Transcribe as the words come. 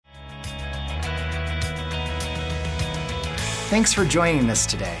Thanks for joining us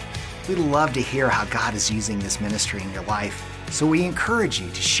today. We'd love to hear how God is using this ministry in your life, so we encourage you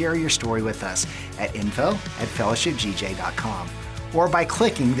to share your story with us at info@fellowshipgj.com or by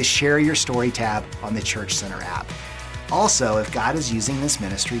clicking the Share Your Story tab on the Church Center app. Also, if God is using this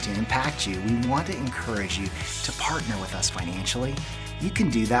ministry to impact you, we want to encourage you to partner with us financially. You can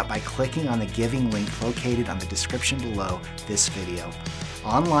do that by clicking on the giving link located on the description below this video,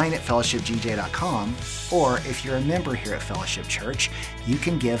 online at fellowshipgj.com, or if you're a member here at Fellowship Church, you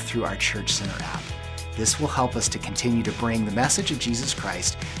can give through our Church Center app. This will help us to continue to bring the message of Jesus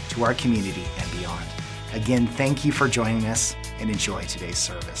Christ to our community and beyond. Again, thank you for joining us and enjoy today's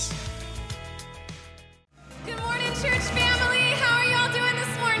service. Good morning, church family. How are y'all doing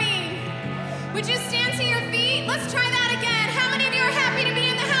this morning? Would you stand to your feet? Let's try that again. How many of you are happy to be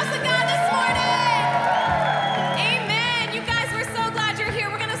in the house of God this morning? Amen. You guys, we're so glad you're here.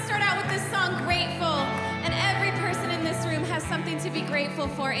 We're going to start out with this song, Grateful. And every person in this room has something to be grateful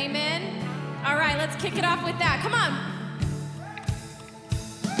for. Amen? All right, let's kick it off with that. Come on.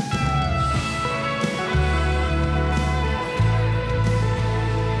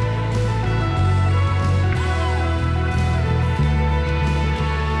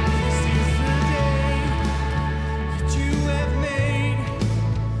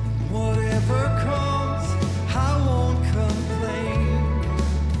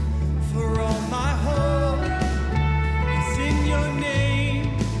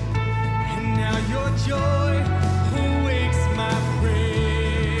 Joy.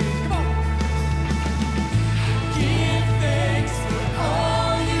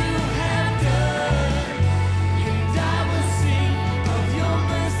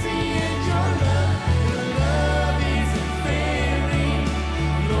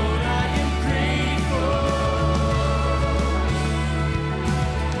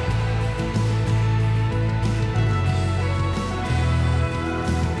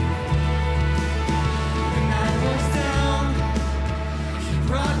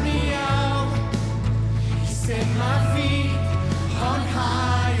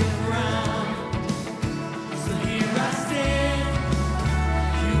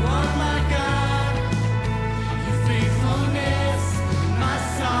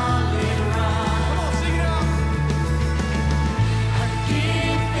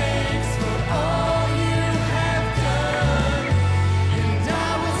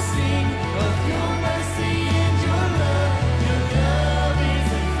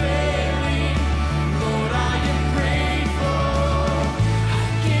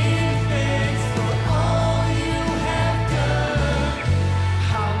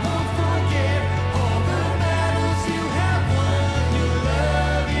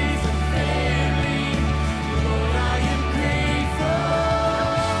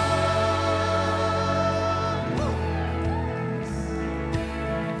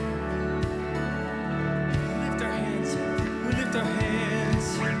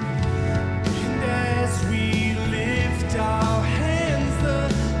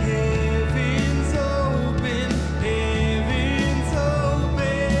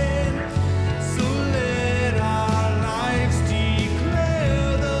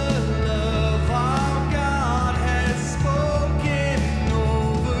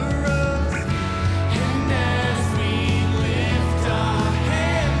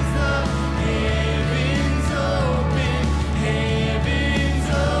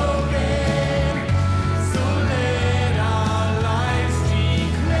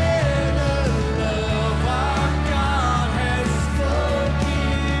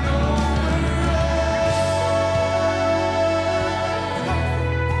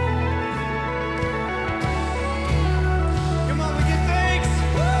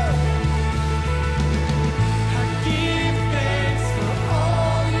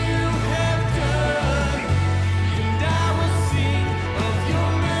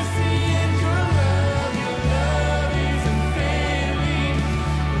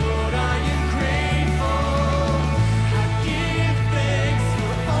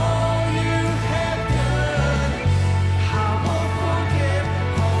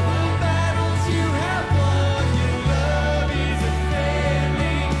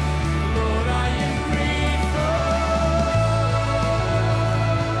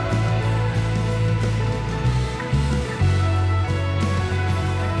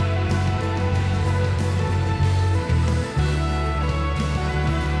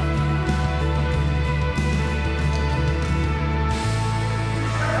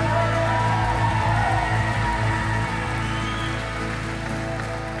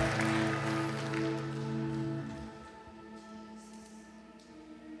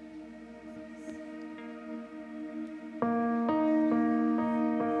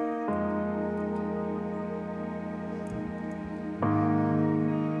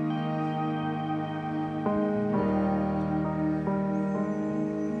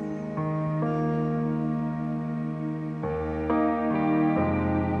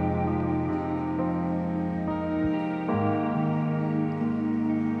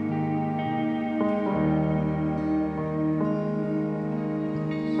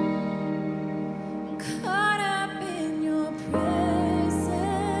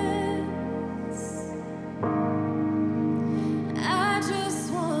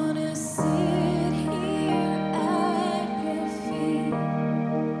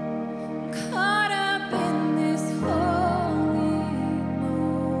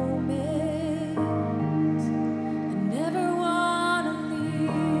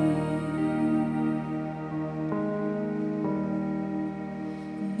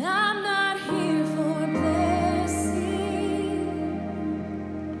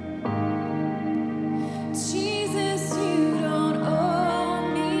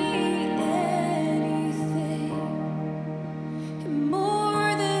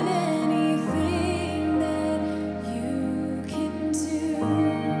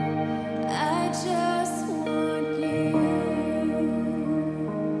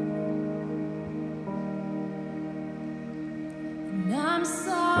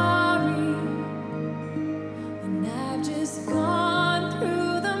 sorry when I've just gone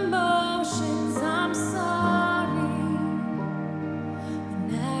through the motions. I'm sorry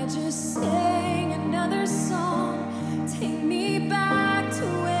when I just sang another song. Take me back to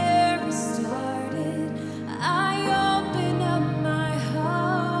where we started. I open up my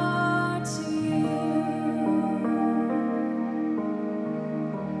heart to you.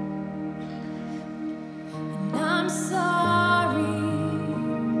 And I'm sorry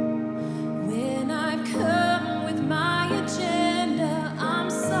when I've come with my agenda. I'm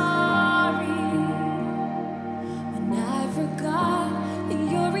sorry when I forgot that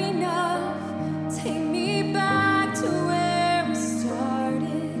you're enough. Take me back to where we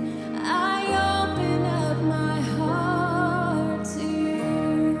started. I open up my heart to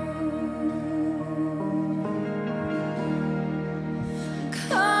you.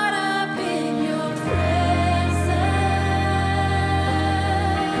 Caught up in your presence.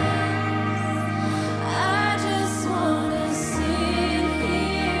 I just wanna sit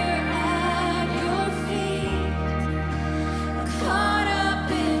here at your feet. Caught up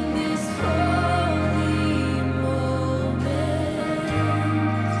in this holy moment.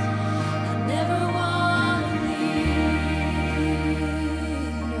 I never wanna leave.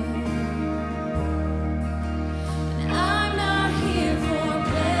 And I'm not here for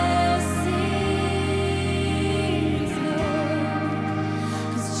blessings, no.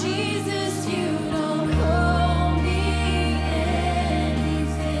 'Cause Jesus, you don't owe me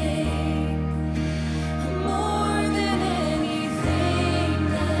anything more than anything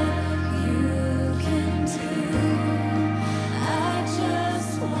that you can do. I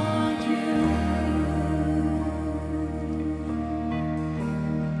just want you.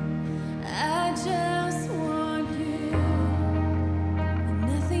 I just want you.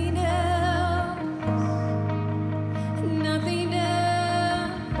 Nothing else. Nothing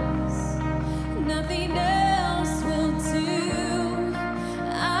else. Nothing else will do.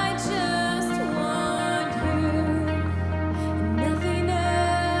 I just want you. Nothing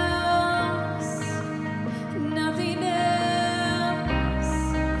else. Nothing else.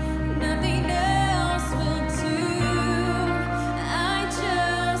 Nothing else will do. I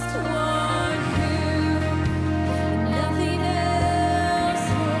just want you. Nothing else.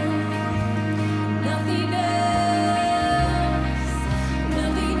 Nothing else.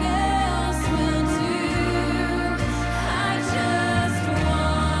 Nothing else will do. I just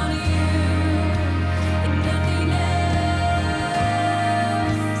want you. Nothing else.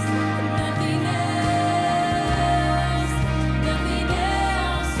 Nothing else. Nothing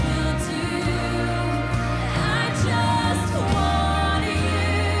else will do. I just want you.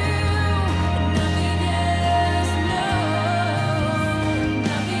 Nothing else, no.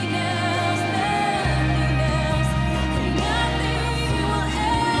 Nothing else, nothing else. Nothing will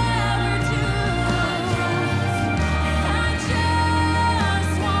ever do. I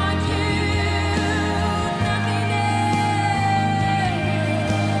just want you.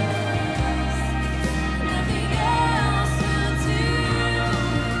 Nothing else will do.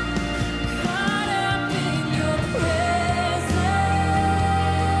 Caught up in your presence.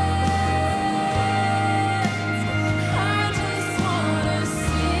 I just wanna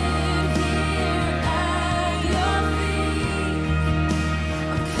sit here at your feet.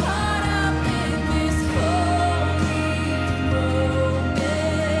 I'm caught up in this holy moment.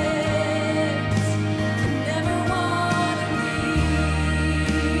 I never wanna leave.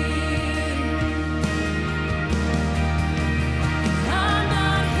 I'm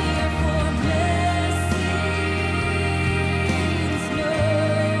not here for blessings, no.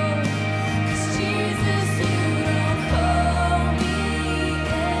 'Cause Jesus, you don't owe me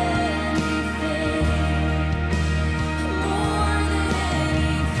anything more than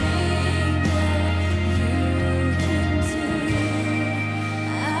anything that you can do.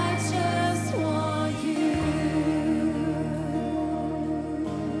 I just want you.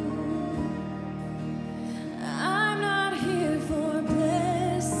 I'm not here for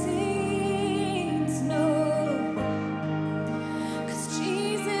blessings, no. 'Cause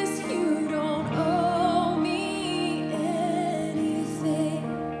Jesus, you don't owe me anything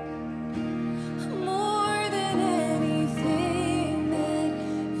more than anything that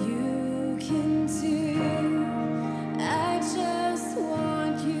you can do. I just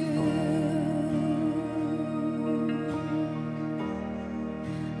want you.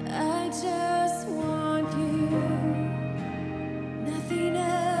 I just want you. Nothing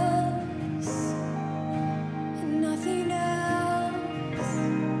else. Nothing else.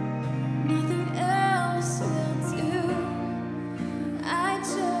 Nothing else will do. I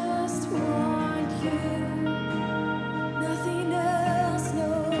just want you. Nothing else.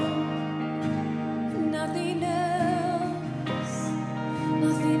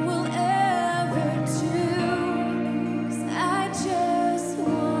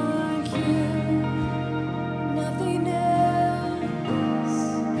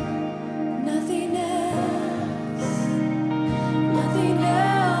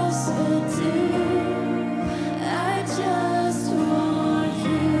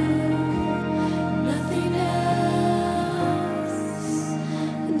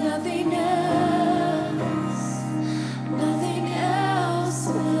 nothing else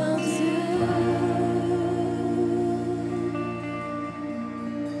will do.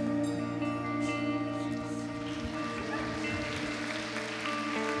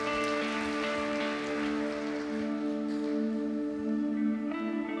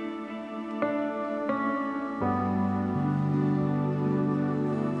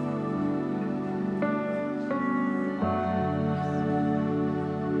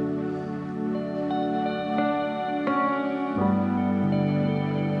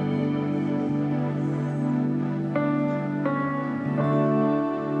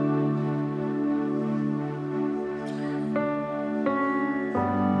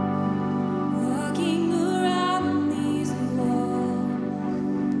 Walking around these walls,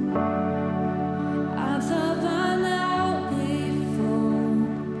 I thought by now they'd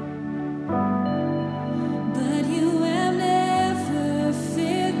fall, but you have never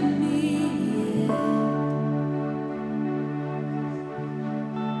failed me yet.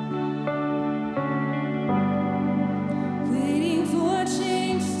 Waiting for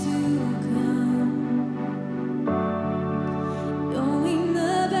change to come, knowing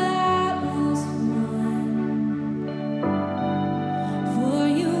the battle's won, for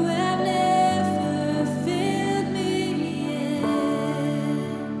you have never failed me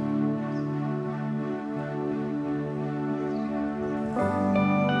yet.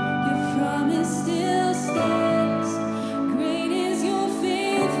 Your promise still stands. Great is your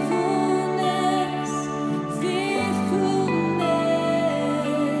faithfulness,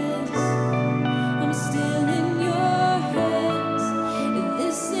 faithfulness. I'm still in your hands.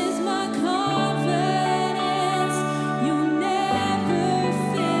 This is my confidence. You never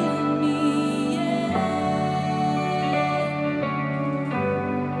fail me yet.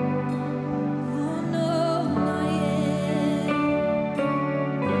 Oh no, not yet.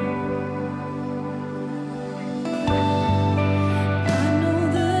 I know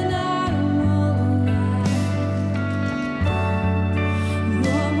the night won't lie.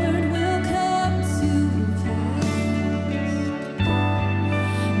 Your word will come to pass.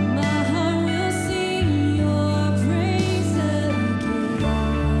 My heart will sing your praise again.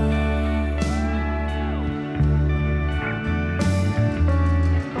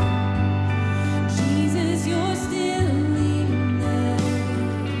 Jesus, you're still in there.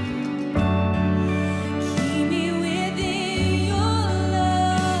 Keep me within your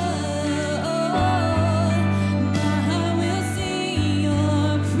love. My heart will sing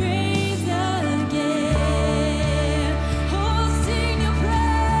your praise again. Oh, sing your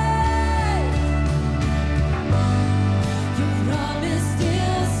praise. Your promise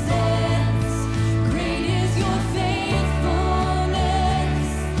still stands. Great is your faithfulness,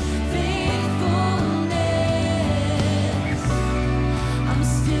 faithfulness. I'm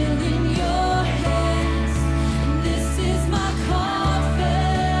still in your hands. This is my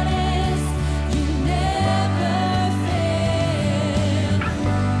confidence. You never fail.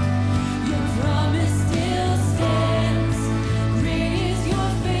 Your promise still stands. Great is your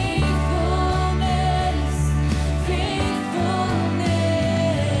faithfulness,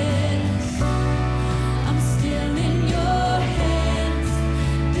 faithfulness. I'm still in your hands.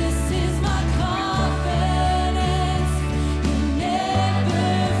 This is my confidence. You never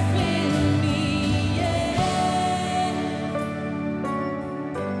fail me yet.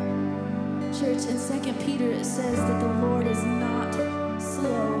 Church, in 2 Peter it says that the Lord is not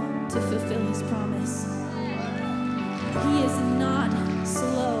slow to fulfill his promise. He is not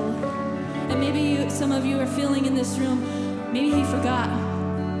slow. And maybe some of you are feeling in this room, maybe he forgot.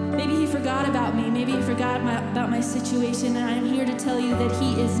 Maybe he forgot about me. Maybe he forgot about my situation. And I'm here to tell you that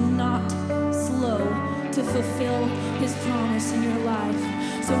he is not slow to fulfill his promise in your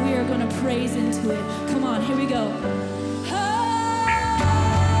life. So we are going to praise into it. Come on, here we go.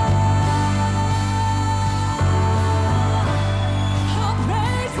 I'll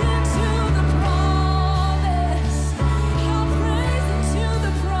praise into the promise. I'll praise into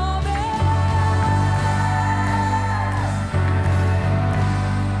the promise.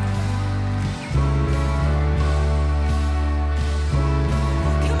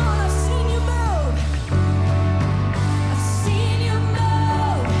 Come on, I've seen you move. I've seen you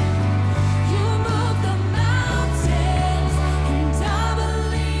move. You move the mountains.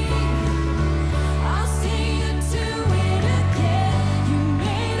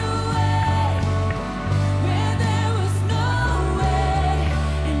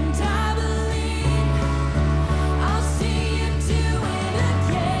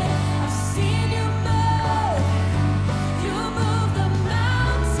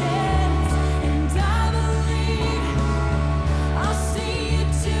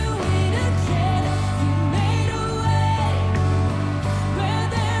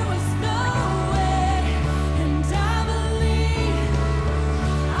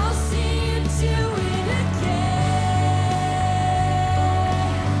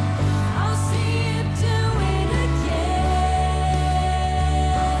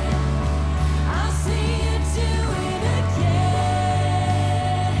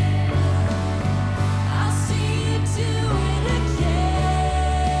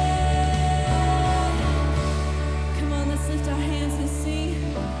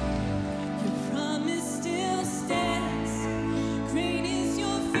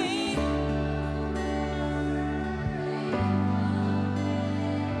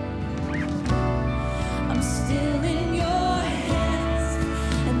 still in your hands,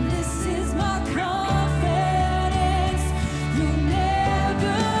 and this is my confidence. You'll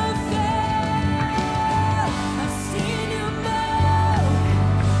never fail. I've seen you move.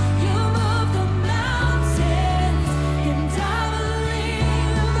 You move the mountains, and I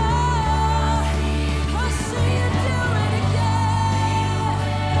believe. I'll see you do it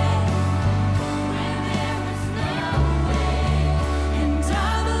again. Where there is no way, and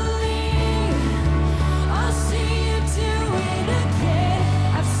I believe. I'll see you do it again.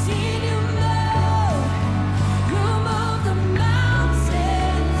 I've seen you move. You move the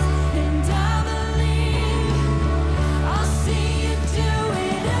mountains, and I believe. I'll see you do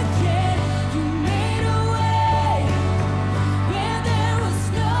it again. You made a way where there was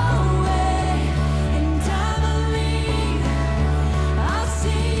no way, and I believe. I'll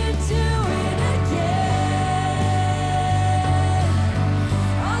see you do it again.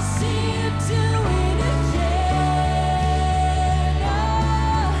 I'll see you do it again.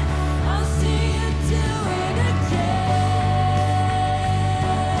 I'll see you do it again.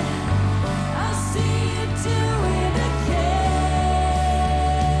 I'll see you do it again.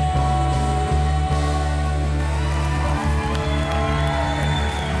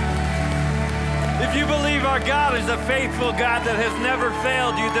 If you believe our God is a faithful God that has never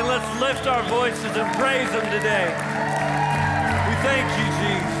failed you, then let's lift our voices and praise Him today. We thank you,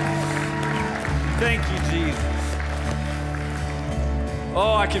 Jesus. Thank you, Jesus.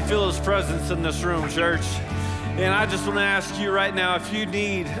 Oh, I can feel His presence in this room, church. And I just want to ask you right now, if you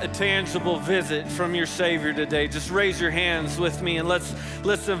need a tangible visit from your Savior today, just raise your hands with me and let's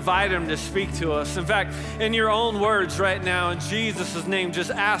invite Him to speak to us. In fact, in your own words right now, in Jesus' name,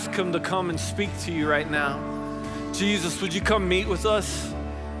 just ask Him to come and speak to you right now. Jesus, would you come meet with us?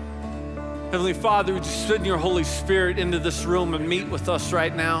 Heavenly Father, would you send your Holy Spirit into this room and meet with us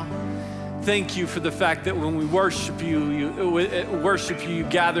right now? Thank you for the fact that when we worship you, you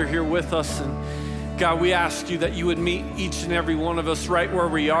gather here with us. And God, we ask you that you would meet each and every one of us right where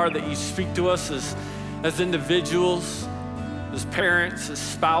we are, that you speak to us as individuals, as parents, as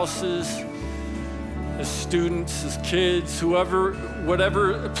spouses, as students, as kids,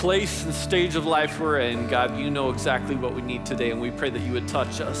 whatever place and stage of life we're in. God, you know exactly what we need today, and we pray that you would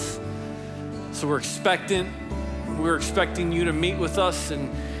touch us. So we're expecting you to meet with us, and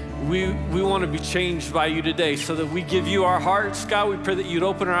we want to be changed by you today, so that we give you our hearts. God, we pray that you'd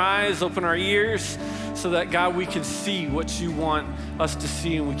open our eyes, open our ears, so that, God, we can see what you want us to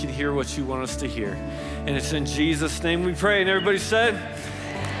see, and we can hear what you want us to hear. And it's in Jesus' name we pray. And everybody said,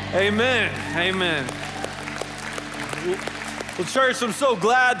 amen, amen. Well, church, I'm so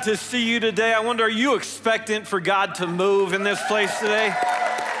glad to see you today. I wonder, are you expectant for God to move in this place today?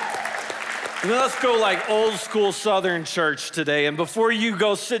 And then let's go like old school Southern church today. And before you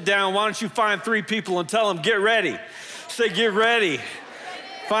go sit down, why don't you find 3 people and tell them, get ready. Say, get ready.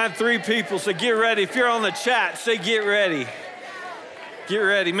 Find 3 people, say, get ready. If you're on the chat, say, get ready. Get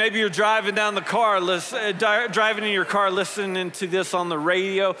ready. Maybe you're driving down the car, driving in your car, listening to this on the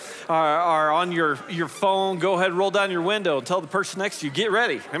radio or on your phone. Go ahead, roll down your window and tell the person next to you, get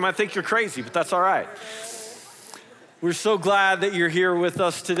ready. They might think you're crazy, but that's all right. We're so glad that you're here with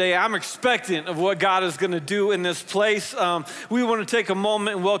us today. I'm expectant of what God is going to do in this place. We want to take a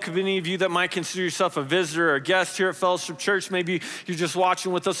moment and welcome any of you that might consider yourself a visitor or a guest here at Fellowship Church. Maybe you're just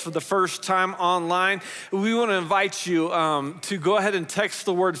watching with us for the first time online. We want to invite you to go ahead and text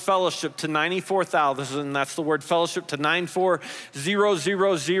the word fellowship to 94,000. That's the word fellowship to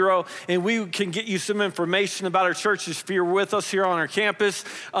 94000. And we can get you some information about our church. If you're with us here on our campus,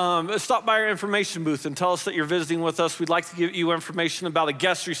 stop by our information booth and tell us that you're visiting with us. We'd like to give you information about a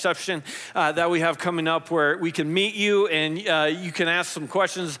guest reception that we have coming up, where we can meet you and you can ask some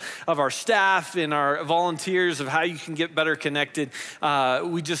questions of our staff and our volunteers of how you can get better connected.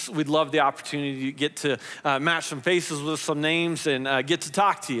 We'd love the opportunity to get to match some faces with some names and get to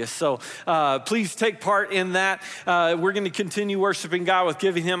talk to you. So please take part in that. We're going to continue worshiping God with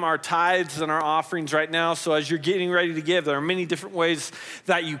giving Him our tithes and our offerings right now. So as you're getting ready to give, there are many different ways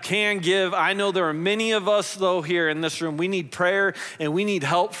that you can give. I know there are many of us, though, here in this room, we need prayer and we need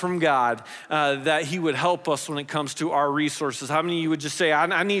help from God, that He would help us when it comes to our resources. How many of you would just say,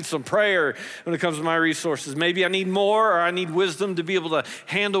 I need some prayer when it comes to my resources? Maybe I need more, or I need wisdom to be able to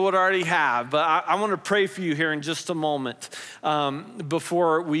handle what I already have. But I want to pray for you here in just a moment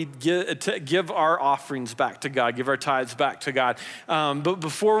before we give our offerings back to God, give our tithes back to God. But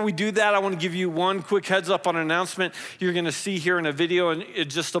before we do that, I want to give you one quick heads up on an announcement you're going to see here in a video in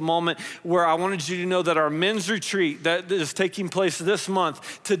just a moment, where I wanted you to know that our men's retreat retreat that is taking place this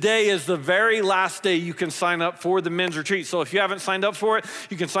month. Today is the very last day you can sign up for the men's retreat. So if you haven't signed up for it,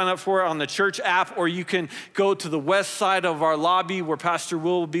 you can sign up for it on the church app, or you can go to the west side of our lobby where Pastor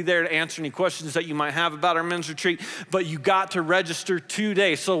Will be there to answer any questions that you might have about our men's retreat. But you got to register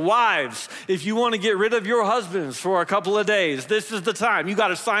today. So wives, if you want to get rid of your husbands for a couple of days, this is the time. You got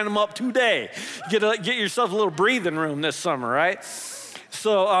to sign them up today. Get yourself a little breathing room this summer, right?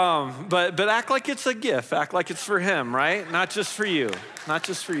 So, but act like it's a gift. Act like it's for him, right? Not just for you. Not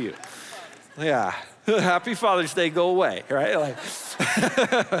just for you. Yeah. Happy Father's Day, go away, right? Like,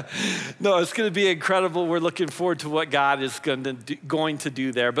 no, it's going to be incredible. We're looking forward to what God is going to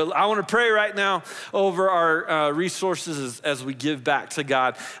do there. But I want to pray right now over our resources as we give back to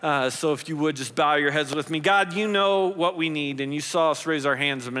God. So if you would just bow your heads with me. God, you know what we need, and you saw us raise our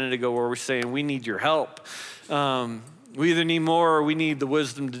hands a minute ago where we're saying we need your help. We either need more or we need the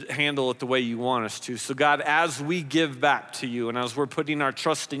wisdom to handle it the way you want us to. So God, as we give back to you and as we're putting our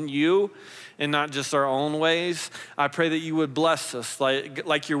trust in you and not just our own ways, I pray that you would bless us.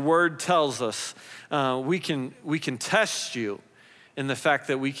 Like your word tells us, we can test you in the fact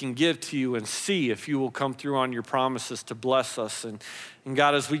that we can give to you and see if you will come through on your promises to bless us. And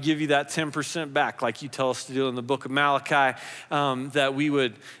God, as we give you that 10% back, like you tell us to do in the book of Malachi, that we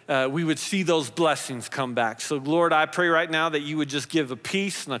would see those blessings come back. So Lord, I pray right now that you would just give a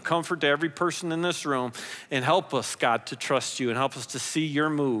peace and a comfort to every person in this room and help us, God, to trust you and help us to see your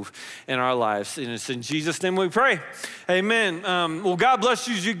move in our lives. And it's in Jesus' name we pray. Amen. Well, God bless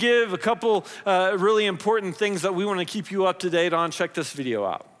you as you give. A couple really important things that we want to keep you up to date on. Check this video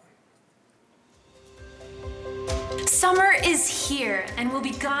out. Summer is here and will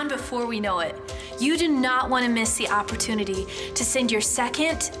be gone before we know it. You do not want to miss the opportunity to send your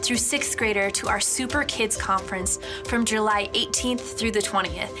 2nd through 6th grader to our Super Kids Conference from July 18th through the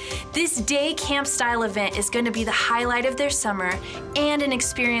 20th. This day camp style event is going to be the highlight of their summer and an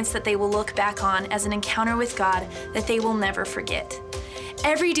experience that they will look back on as an encounter with God that they will never forget.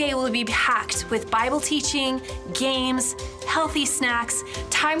 Every day will be packed with Bible teaching, games, healthy snacks,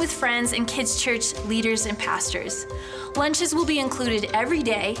 time with friends, and kids' church leaders and pastors. Lunches will be included every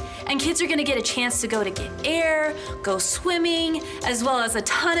day, and kids are going to get a chance to go to get air, go swimming, as well as a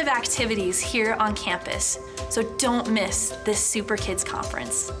ton of activities here on campus. So don't miss this Super Kids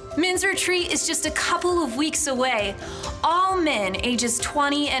Conference. Men's Retreat is just a couple of weeks away. All men ages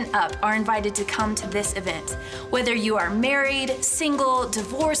 20 and up are invited to come to this event. Whether you are married, single,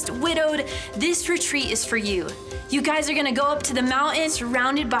 divorced, widowed, this retreat is for you. You guys are gonna go up to the mountain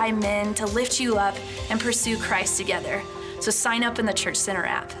surrounded by men to lift you up and pursue Christ together. So sign up in the Church Center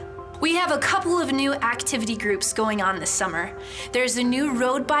app. We have a couple of new activity groups going on this summer. There's a new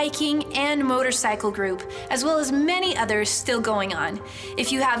road biking and motorcycle group, as well as many others still going on.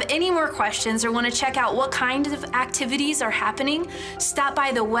 If you have any more questions or want to check out what kind of activities are happening, stop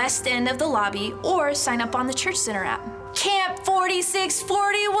by the west end of the lobby or sign up on the Church Center app. Camp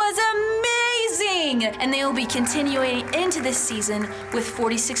 4640 was amazing! And they will be continuing into this season with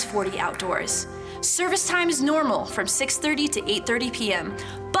 4640 Outdoors. Service time is normal from 6:30 to 8:30 p.m.,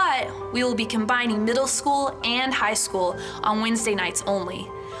 but we will be combining middle school and high school on Wednesday nights only.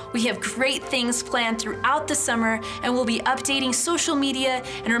 We have great things planned throughout the summer, and we'll be updating social media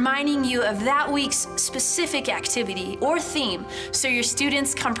and reminding you of that week's specific activity or theme so your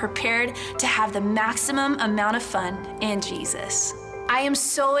students come prepared to have the maximum amount of fun in Jesus. I am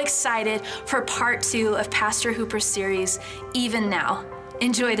so excited for part 2 of Pastor Hooper's series, Even Now.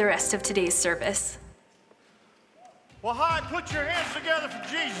 Enjoy the rest of today's service. Well, hi, put your hands together for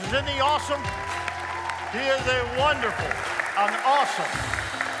Jesus. Isn't he awesome? He is a wonderful, an awesome,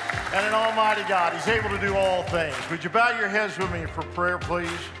 and an almighty God. He's able to do all things. Would you bow your heads with me for prayer, please?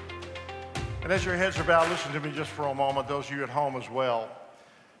 And as your heads are bowed, listen to me just for a moment, those of you at home as well.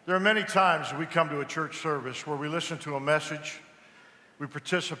 There are many times we come to a church service where we listen to a message, we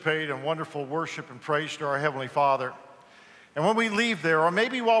participate in wonderful worship and praise to our Heavenly Father. And when we leave there, or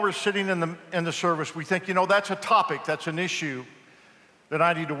maybe while we're sitting in the service, we think, you know, that's a topic, that's an issue that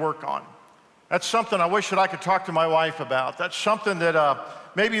I need to work on. That's something I wish that I could talk to my wife about. That's something that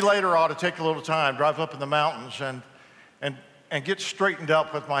maybe later I ought to take a little time, drive up in the mountains and get straightened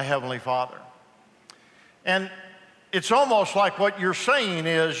up with my Heavenly Father. And it's almost like what you're saying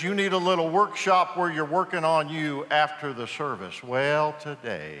is you need a little workshop where you're working on you after the service. Well,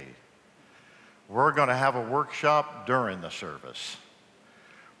 today, we're going to have a workshop during the service.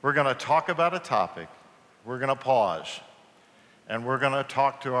 We're going to talk about a topic. We're going to pause. And we're going to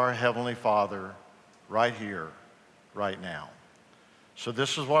talk to our Heavenly Father right here, right now. So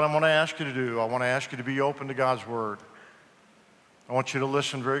this is what I'm going to ask you to do. I want to ask you to be open to God's Word. I want you to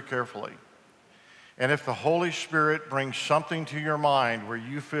listen very carefully. And if the Holy Spirit brings something to your mind where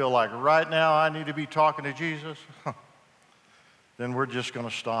you feel like right now I need to be talking to Jesus, then we're just going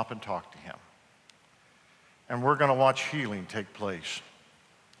to stop and talk to him. And we're going to watch healing take place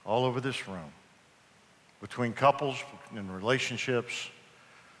all over this room, between couples and relationships,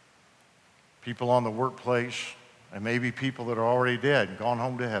 people on the workplace, and maybe people that are already dead and gone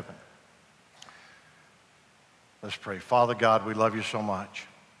home to heaven. Let's pray. Father God, we love you so much.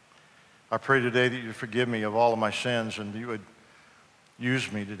 I pray today that you forgive me of all of my sins and you would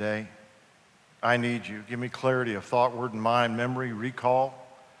use me today. I need you. Give me clarity of thought, word, and mind, memory, recall.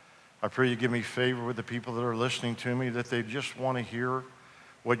 I pray you give me favor with the people that are listening to me, that they just want to hear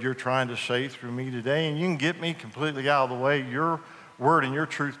what you're trying to say through me today. And you can get me completely out of the way, your word and your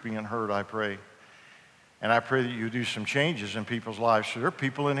truth being heard, I pray. And I pray that you do some changes in people's lives. So there are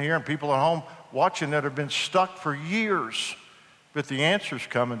people in here and people at home watching that have been stuck for years, but the answer's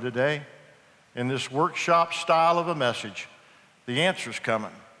coming today. In this workshop style of a message, the answer's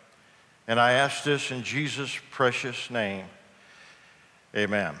coming. And I ask this in Jesus' precious name.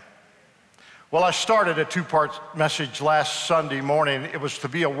 Amen. Well, I started a two-part message last Sunday morning. It was to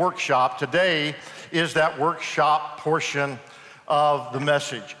be a workshop. Today is that workshop portion of the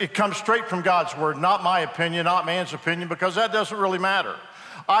message. It comes straight from God's word, not my opinion, not man's opinion, because that doesn't really matter.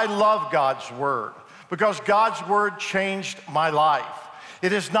 I love God's word because God's word changed my life.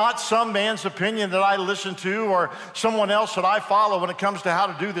 It is not some man's opinion that I listen to or someone else that I follow when it comes to how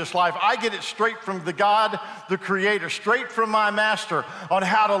to do this life. I get it straight from the God, the Creator, straight from my Master on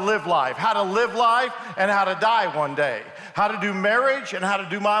how to live life and how to die one day, how to do marriage and how to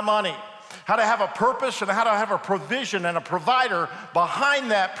do my money, how to have a purpose and how to have a provision and a provider behind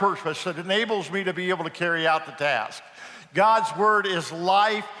that purpose that enables me to be able to carry out the task. God's word is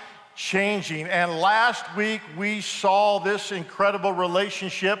life changing. And last week we saw this incredible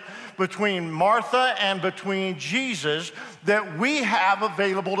relationship between Martha and between Jesus that we have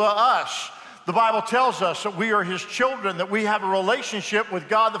available to us. The Bible tells us that we are his children, that we have a relationship with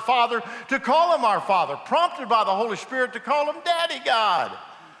God the Father to call him our Father, prompted by the Holy Spirit to call him Daddy God.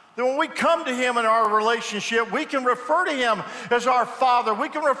 That when we come to him in our relationship, we can refer to him as our Father, we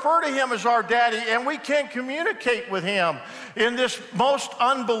can refer to him as our Daddy, and we can communicate with him in this most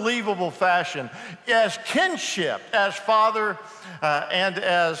unbelievable fashion, as kinship, as father and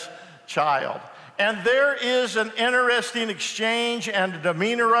as child. And there is an interesting exchange and a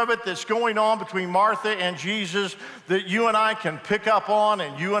demeanor of it that's going on between Martha and Jesus that you and I can pick up on,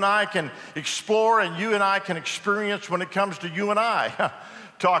 and you and I can explore, and you and I can experience when it comes to you and I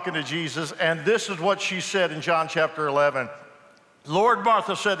talking to Jesus. And this is what she said in John chapter 11. Lord,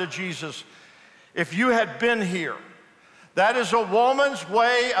 Martha said to Jesus, if you had been here. That is a woman's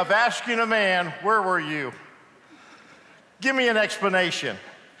way of asking a man, where were you? Give me an explanation.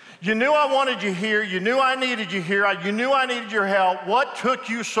 You knew I wanted you here. You knew I needed you here. You knew I needed your help. What took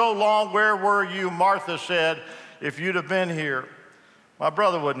you so long? Where were you? Martha said, if you'd have been here, my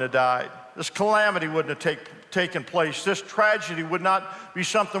brother wouldn't have died. This calamity wouldn't have taken place. This tragedy would not be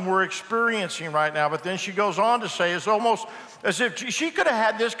something we're experiencing right now. But then she goes on to say, it's almost as if she could have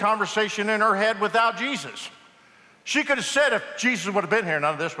had this conversation in her head without Jesus. She could have said, if Jesus would have been here,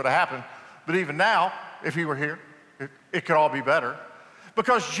 none of this would have happened. But even now, if he were here, it could all be better.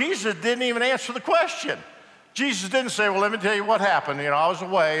 Because Jesus didn't even answer the question. Jesus didn't say, well, let me tell you what happened. I was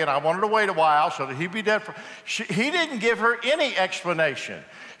away and I wanted to wait a while so that he'd be dead. He didn't give her any explanation.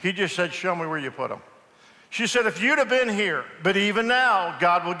 He just said, show me where you put him. She said, if you'd have been here, but even now,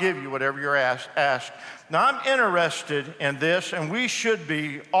 God will give you whatever you're asked. Now, I'm interested in this, and we should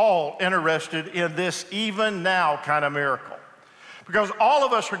be all interested in this even now kind of miracle. Because all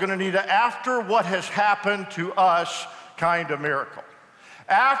of us are going to need an after what has happened to us kind of miracle.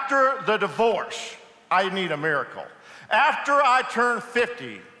 After the divorce, I need a miracle. After I turn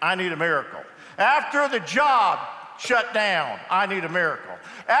 50, I need a miracle. After the job shut down, I need a miracle.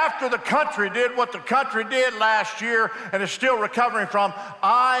 After the country did what the country did last year and is still recovering from,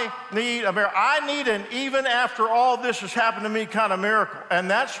 I need a miracle. I need an even after all this has happened to me kind of miracle. And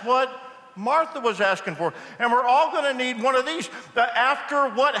that's what Martha was asking for. And we're all going to need one of these, the after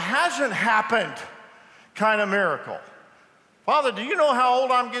what hasn't happened kind of miracle. Father, do you know how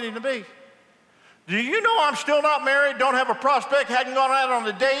old I'm getting to be? Do you know I'm still not married, don't have a prospect, hadn't gone out on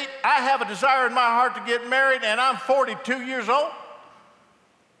a date? I have a desire in my heart to get married, and I'm 42 years old.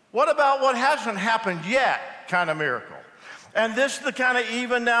 What about what hasn't happened yet kind of miracle? And this is the kind of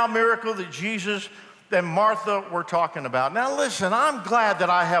even now miracle that Jesus and Martha were talking about. Now listen, I'm glad that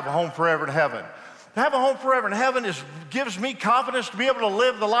I have a home forever in heaven. To have a home forever in heaven gives me confidence to be able to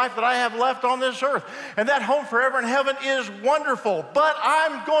live the life that I have left on this earth. And that home forever in heaven is wonderful, but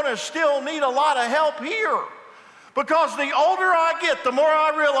I'm going to still need a lot of help here. Because the older I get, the more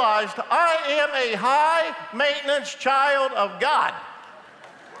I realized I am a high-maintenance child of God.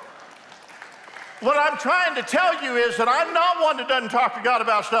 What I'm trying to tell you is that I'm not one that doesn't talk to God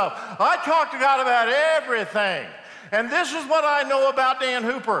about stuff. I talk to God about everything. And this is what I know about Dan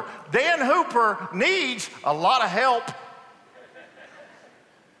Hooper. Dan Hooper needs a lot of help.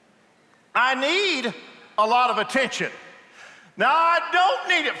 I need a lot of attention. Now, I don't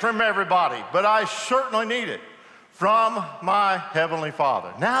need it from everybody, but I certainly need it from my Heavenly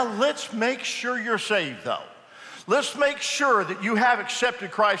Father. Now, let's make sure you're saved, though. Let's make sure that you have accepted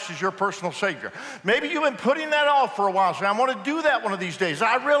Christ as your personal Savior. Maybe you've been putting that off for a while, so I want to do that one of these days.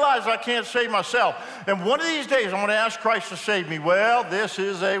 I realize I can't save myself, and one of these days I want to ask Christ to save me. Well, this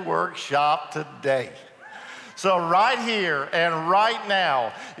is a workshop today. So right here and right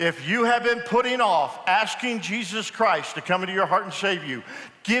now, if you have been putting off asking Jesus Christ to come into your heart and save you,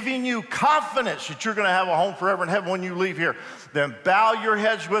 giving you confidence that you're going to have a home forever in heaven when you leave here, then bow your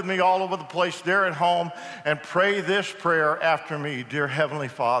heads with me all over the place there at home and pray this prayer after me. Dear Heavenly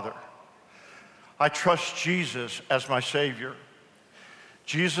Father, I trust Jesus as my Savior.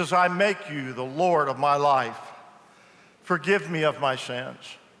 Jesus, I make you the Lord of my life. Forgive me of my sins.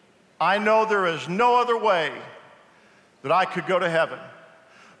 I know there is no other way that I could go to heaven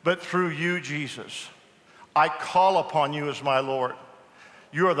but through you, Jesus. I call upon you as my Lord.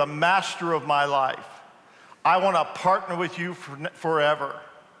 You are the master of my life. I want to partner with you forever.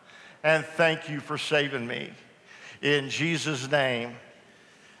 And thank you for saving me. In Jesus' name,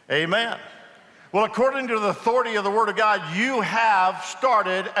 amen. Well, according to the authority of the Word of God, you have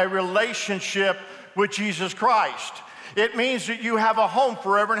started a relationship with Jesus Christ. It means that you have a home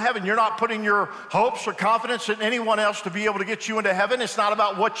forever in heaven. You're not putting your hopes or confidence in anyone else to be able to get you into heaven. It's not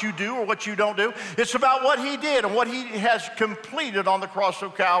about what you do or what you don't do. It's about what He did and what He has completed on the cross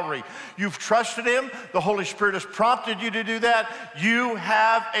of Calvary. You've trusted Him. The Holy Spirit has prompted you to do that. You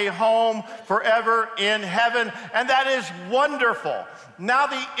have a home forever in heaven, and that is wonderful. Now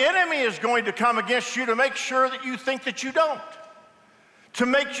the enemy is going to come against you to make sure that you think that you don't. To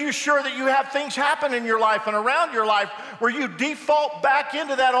make you sure that you have things happen in your life and around your life where you default back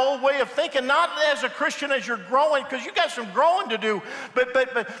into that old way of thinking, not as a Christian as you're growing, because you got some growing to do, but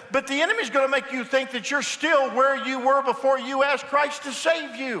the enemy's going to make you think that you're still where you were before you asked Christ to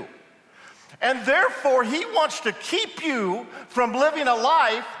save you. And therefore, he wants to keep you from living a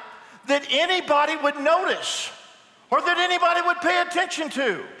life that anybody would notice or that anybody would pay attention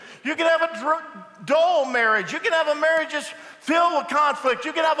to. You can have a dull marriage. You can have a marriage that's filled with conflict.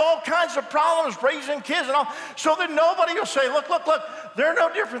 You can have all kinds of problems raising kids and all, so that nobody will say, look, they're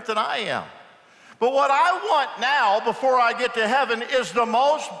no different than I am. But what I want now, before I get to heaven, is the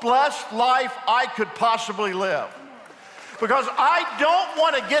most blessed life I could possibly live. Because I don't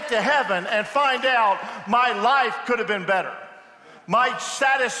want to get to heaven and find out my life could have been better. My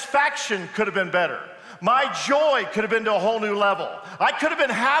satisfaction could have been better. My joy could have been to a whole new level. I could have been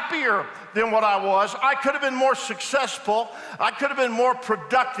happier than what I was. I could have been more successful. I could have been more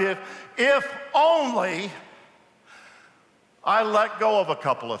productive if only I let go of a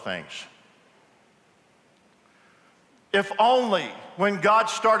couple of things. If only when God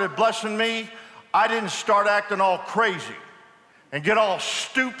started blessing me, I didn't start acting all crazy and get all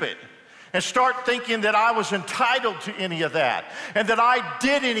stupid and start thinking that I was entitled to any of that and that I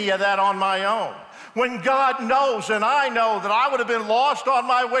did any of that on my own. When God knows and I know that I would have been lost on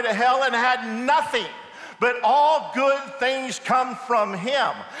my way to hell and had nothing, but all good things come from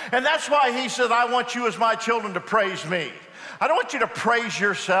Him. And that's why He said, I want you as my children to praise me. I don't want you to praise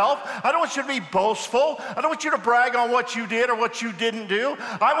yourself. I don't want you to be boastful. I don't want you to brag on what you did or what you didn't do.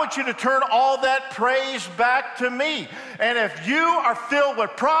 I want you to turn all that praise back to me. And if you are filled with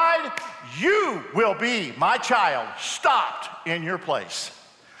pride, you will be, my child, stopped in your place.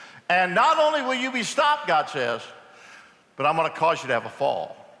 And not only will you be stopped, God says, but I'm going to cause you to have a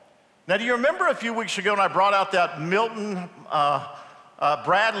fall. Now, do you remember a few weeks ago when I brought out that Milton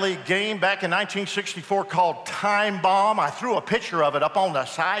Bradley game back in 1964 called Time Bomb? I threw a picture of it up on the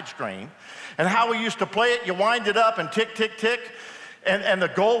side screen. And how we used to play it, you wind it up and tick, tick, tick. And the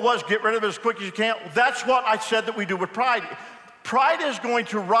goal was get rid of it as quick as you can. That's what I said that we do with pride. Pride is going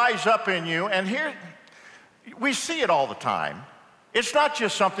to rise up in you. And here, we see it all the time. It's not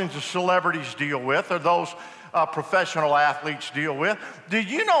just something the celebrities deal with or those professional athletes deal with. Do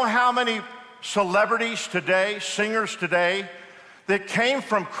you know how many celebrities today, singers today, that came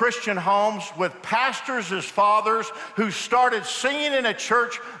from Christian homes with pastors as fathers who started singing in a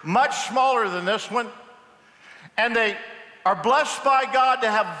church much smaller than this one. And they are blessed by God to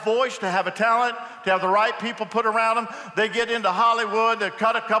have a voice, to have a talent, to have the right people put around them. They get into Hollywood, they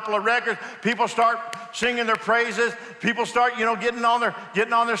cut a couple of records, people start singing their praises, people start, getting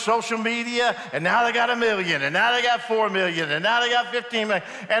on their social media, and now they got 1 million, and now they got 4 million, and now they got 15 million.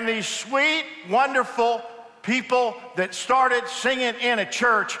 And these sweet, wonderful people that started singing in a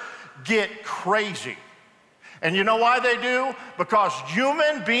church get crazy. And you know why they do? Because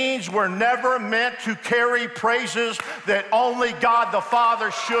human beings were never meant to carry praises that only God the Father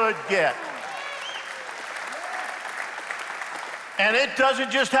should get. And it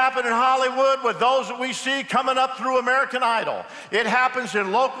doesn't just happen in Hollywood with those that we see coming up through American Idol. It happens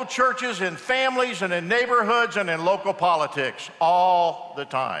in local churches, in families, and in neighborhoods, and in local politics all the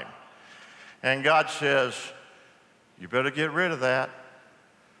time. And God says, you better get rid of that.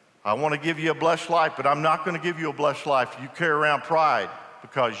 I want to give you a blessed life, but I'm not going to give you a blessed life. You carry around pride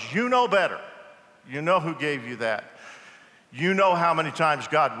because you know better. You know who gave you that. You know how many times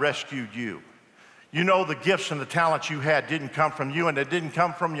God rescued you. You know the gifts and the talents you had didn't come from you, and they didn't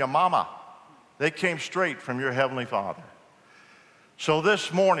come from your mama. They came straight from your Heavenly Father. So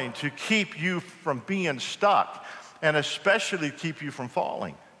this morning, to keep you from being stuck, and especially keep you from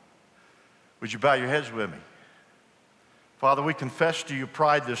falling, would you bow your heads with me? Father, we confess to you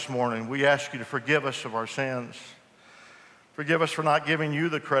pride this morning. We ask you to forgive us of our sins. Forgive us for not giving you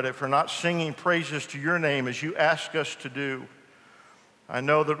the credit, for not singing praises to your name as you ask us to do. I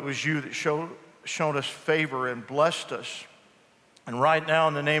know that it was you that shown us favor and blessed us. And right now,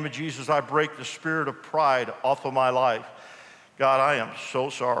 in the name of Jesus, I break the spirit of pride off of my life. God, I am so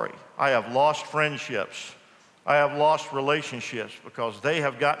sorry. I have lost friendships. I have lost relationships because they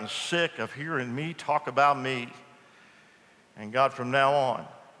have gotten sick of hearing me talk about me. And God, from now on,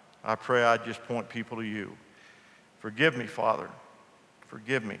 I pray I just point people to you. Forgive me, Father.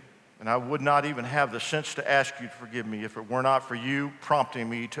 Forgive me. And I would not even have the sense to ask you to forgive me if it were not for you prompting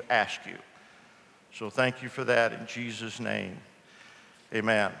me to ask you. So thank you for that in Jesus' name.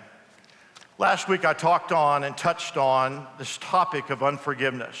 Amen. Last week I talked on and touched on this topic of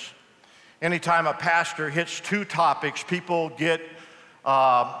unforgiveness. Anytime a pastor hits two topics, people get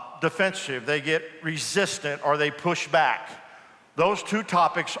defensive, they get resistant, or they push back. Those two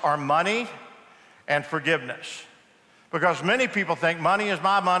topics are money and forgiveness. Because many people think money is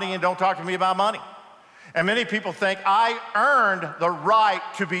my money and don't talk to me about money. And many people think I earned the right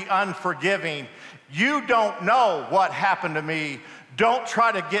to be unforgiving. You don't know what happened to me. Don't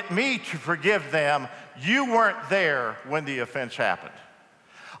try to get me to forgive them. You weren't there when the offense happened.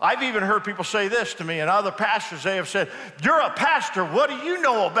 I've even heard people say this to me, and other pastors, they have said, you're a pastor, what do you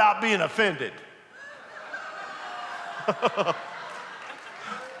know about being offended?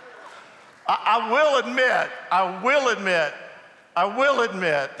 I will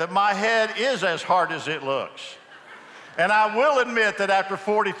admit that my head is as hard as it looks. And I will admit that after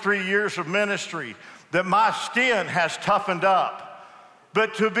 43 years of ministry, that my skin has toughened up.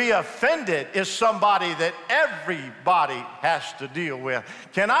 But to be offended is somebody that everybody has to deal with.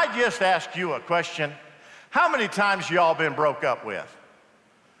 Can I just ask you a question? How many times y'all been broke up with?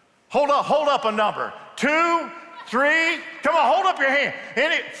 Hold up a number. 2, 3, come on, hold up your hand.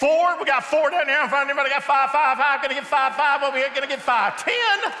 4, we got 4 down here in front. Anybody got 5? Gonna get 5. Over here, gonna get 5. 10.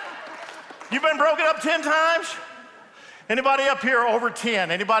 You've been broken up 10 times? Anybody up here over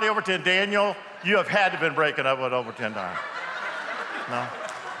 10? Anybody over 10? Daniel, you have had to been breaking up with over 10 times. No?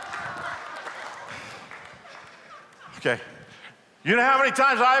 Okay. You know how many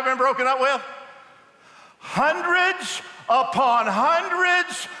times I've been broken up with? Hundreds upon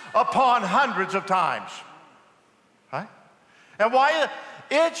hundreds upon hundreds of times. Right? And why?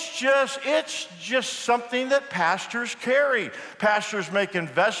 It's just something that pastors carry. Pastors make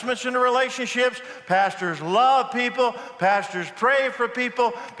investments into relationships. Pastors love people. Pastors pray for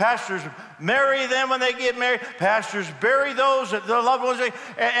people. Pastors marry them when they get married. Pastors bury those that their loved ones.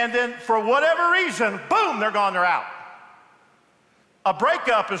 And then for whatever reason, boom, they're gone, they're out. A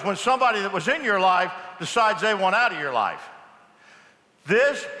breakup is when somebody that was in your life decides they want out of your life.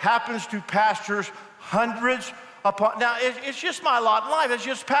 This happens to pastors hundreds upon. Now, it's just my lot in life. It's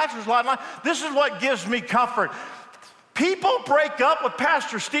just pastor's lot in life. This is what gives me comfort. People break up with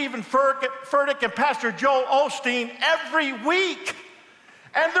Pastor Stephen Furtick and Pastor Joel Osteen every week.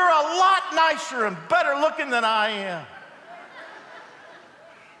 And they're a lot nicer and better looking than I am.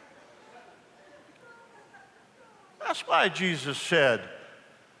 That's why Jesus said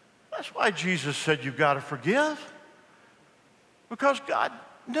you've got to forgive. Because God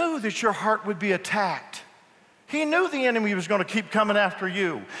knew that your heart would be attacked. He knew the enemy was going to keep coming after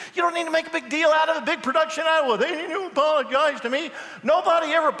you. You don't need to make a big deal out of it, a big production out of it. They didn't apologize to me.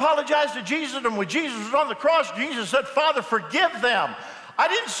 Nobody ever apologized to Jesus, and when Jesus was on the cross, Jesus said, Father, forgive them. I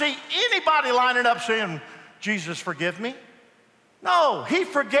didn't see anybody lining up saying, Jesus, forgive me. No, he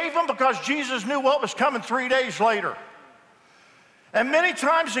forgave them because Jesus knew what was coming 3 days later. And many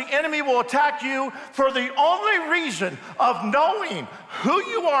times the enemy will attack you for the only reason of knowing who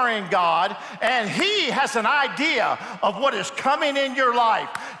you are in God, and he has an idea of what is coming in your life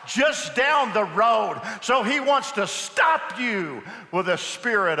just down the road. So he wants to stop you with a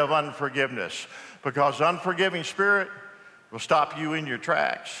spirit of unforgiveness, because unforgiving spirit will stop you in your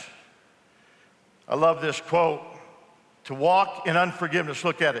tracks. I love this quote. To walk in unforgiveness,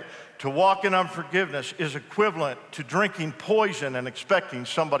 look at it. To walk in unforgiveness is equivalent to drinking poison and expecting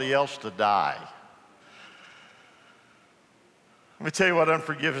somebody else to die. Let me tell you what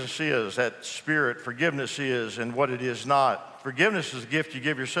unforgiveness is, that spirit forgiveness is, and what it is not. Forgiveness is a gift you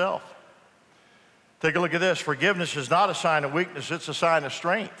give yourself. Take a look at this. Forgiveness is not a sign of weakness, it's a sign of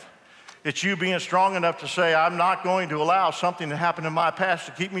strength. It's you being strong enough to say, I'm not going to allow something to happen in my past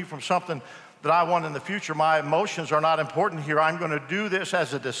to keep me from something that I want in the future. My emotions are not important here. I'm going to do this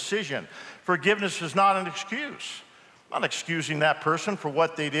as a decision. Forgiveness is not an excuse. I'm not excusing that person for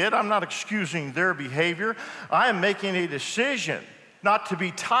what they did. I'm not excusing their behavior. I am making a decision not to be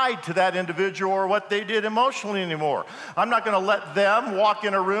tied to that individual or what they did emotionally anymore. I'm not going to let them walk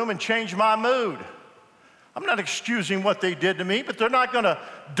in a room and change my mood. I'm not excusing what they did to me, but they're not going to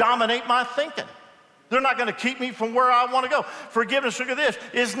dominate my thinking. They're not going to keep me from where I want to go. Forgiveness, look at this,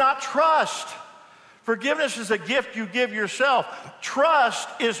 is not trust. Forgiveness is a gift you give yourself. Trust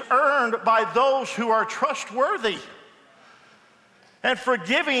is earned by those who are trustworthy. And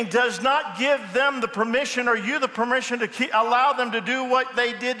forgiving does not give them the permission or you the permission to allow them to do what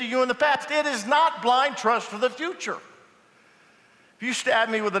they did to you in the past. It is not blind trust for the future. If you stab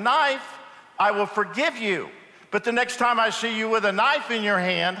me with a knife, I will forgive you. But the next time I see you with a knife in your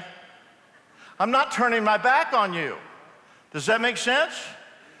hand, I'm not turning my back on you. Does that make sense?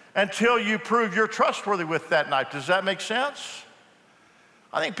 Until you prove you're trustworthy with that knife. Does that make sense?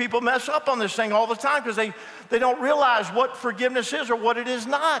 I think people mess up on this thing all the time because they don't realize what forgiveness is or what it is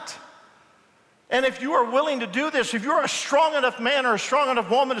not. And if you are willing to do this, if you're a strong enough man or a strong enough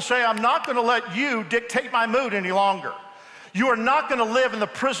woman to say, I'm not going to let you dictate my mood any longer. You are not going to live in the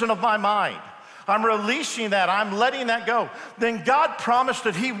prison of my mind. I'm releasing that. I'm letting that go. Then God promised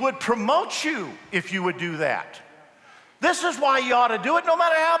that he would promote you if you would do that. This is why you ought to do it, no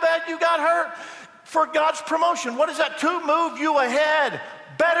matter how bad you got hurt. For God's promotion. What is that? To move you ahead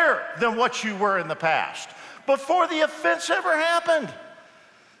better than what you were in the past, before the offense ever happened.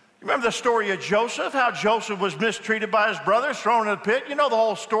 You remember the story of Joseph, how Joseph was mistreated by his brothers, thrown in a pit. You know the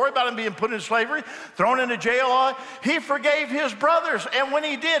whole story about him being put in slavery, thrown into jail. He forgave his brothers, and when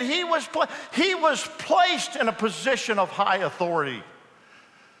he did, he was placed in a position of high authority.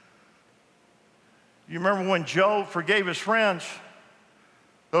 You remember when Job forgave his friends?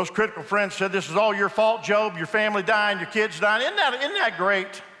 Those critical friends said, this is all your fault, Job, your family dying, your kids dying. Isn't that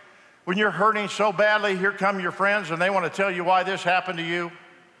great? When you're hurting so badly, here come your friends, and they want to tell you why this happened to you.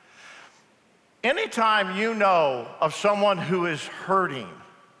 Anytime you know of someone who is hurting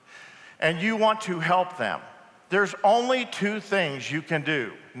and you want to help them, there's only two things you can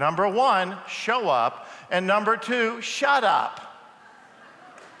do. Number one, show up, and number two, shut up.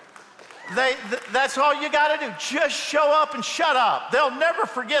 That's all you got to do. Just show up and shut up. They'll never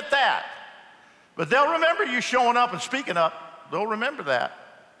forget that. But they'll remember you showing up and speaking up. They'll remember that.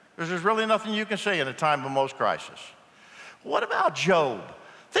 Because there's really nothing you can say in a time of most crisis. What about Job?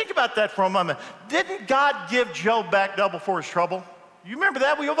 Think about that for a moment. Didn't God give Job back double for his trouble? You remember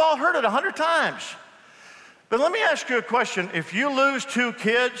that? We've all heard it 100 times. But let me ask you a question. If you lose 2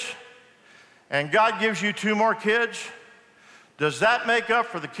 kids and God gives you 2 more kids, does that make up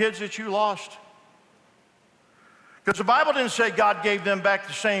for the kids that you lost? Because the Bible didn't say God gave them back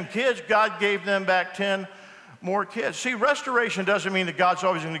the same kids. God gave them back 10 more kids. See, restoration doesn't mean that God's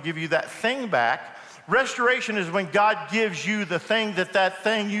always going to give you that thing back. Restoration is when God gives you the thing that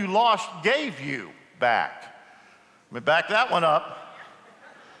thing you lost gave you back. Let me back that one up.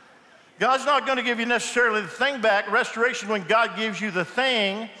 God's not going to give you necessarily the thing back. Restoration when God gives you the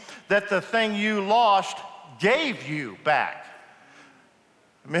thing that the thing you lost gave you back.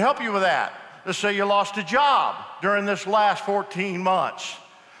 Let me help you with that. Let's say you lost a job during this last 14 months.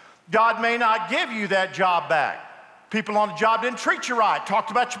 God may not give you that job back. People on the job didn't treat you right,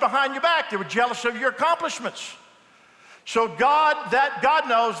 talked about you behind your back. They were jealous of your accomplishments. So God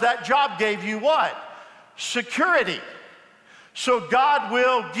knows that job gave you what? Security. So God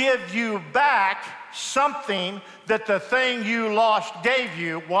will give you back something that the thing you lost gave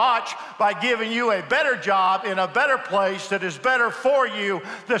you, watch, by giving you a better job in a better place that is better for you,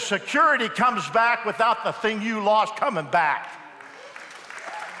 the security comes back without the thing you lost coming back.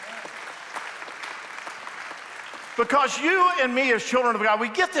 Because you and me as children of God, we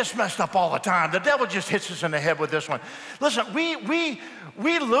get this messed up all the time. The devil just hits us in the head with this one. Listen, we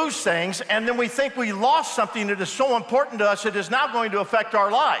lose things, and then we think we lost something that is so important to us it is now going to affect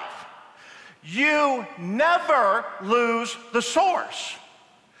our life. You never lose the source.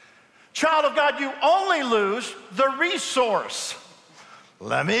 Child of God, you only lose the resource.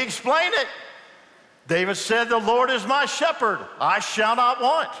 Let me explain it. David said, "The Lord is my shepherd, I shall not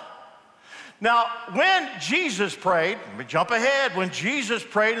want." Now, when Jesus prayed, let me jump ahead. When Jesus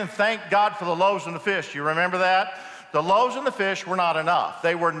prayed and thanked God for the loaves and the fish, you remember that? The loaves and the fish were not enough.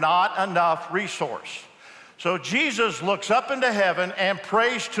 They were not enough resource. So Jesus looks up into heaven and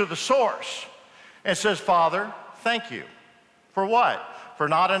prays to the source and says, "Father, thank you." For what? For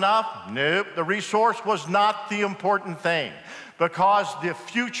not enough? Nope. The resource was not the important thing, because the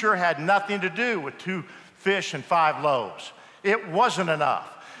future had nothing to do with 2 fish and 5 loaves. It wasn't enough.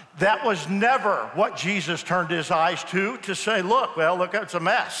 That was never what Jesus turned his eyes to say, look, it's a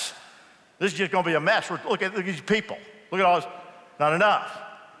mess. This is just going to be a mess. Look at these people. Look at all this. Not enough.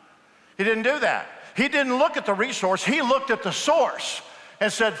 He didn't do that. He didn't look at the resource. He looked at the source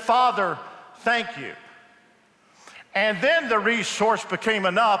and said, "Father, thank you." And then the resource became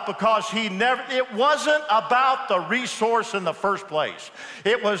enough, because it wasn't about the resource in the first place.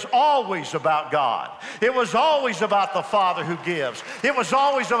 It was always about God. It was always about the Father who gives. It was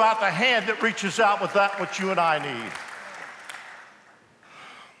always about the hand that reaches out with that what you and I need.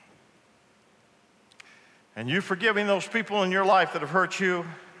 And you forgiving those people in your life that have hurt you,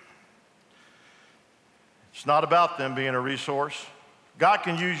 it's not about them being a resource. God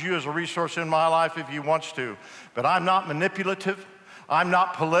can use you as a resource in my life if he wants to, but I'm not manipulative. I'm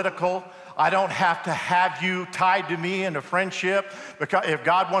not political. I don't have to have you tied to me in a friendship, because if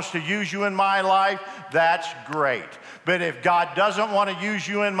God wants to use you in my life, that's great. But if God doesn't want to use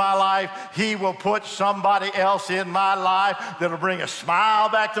you in my life, he will put somebody else in my life that'll bring a smile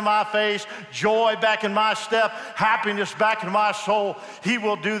back to my face, joy back in my step, happiness back in my soul. He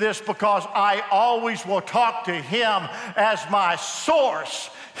will do this because I always will talk to him as my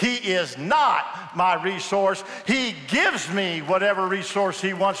source. He is not my resource. He gives me whatever resource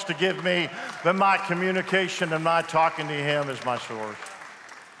he wants to give me, but my communication and my talking to him is my source.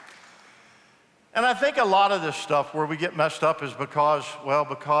 And I think a lot of this stuff where we get messed up is because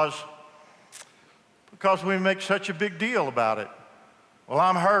we make such a big deal about it. Well,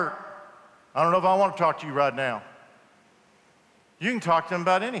 I'm hurt. I don't know if I want to talk to you right now. You can talk to him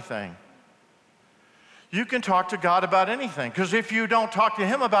about anything. You can talk to God about anything, because if you don't talk to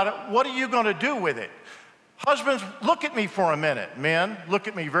him about it, what are you going to do with it? Husbands, look at me for a minute. Men, look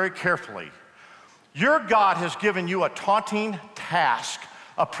at me very carefully. Your God has given you a daunting task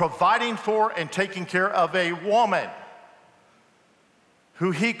of providing for and taking care of a woman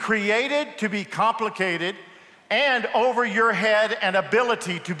who he created to be complicated and over your head and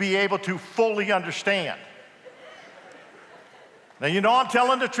ability to be able to fully understand. Now, you know I'm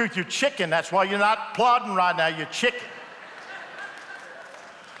telling the truth. You're chicken. That's why you're not plodding right now. You're chicken.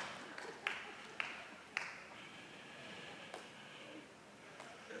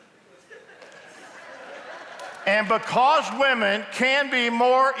 And because women can be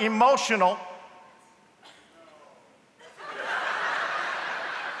more emotional,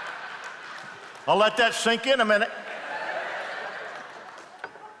 I'll let that sink in a minute,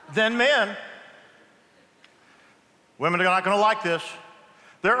 than men, women are not going to like this.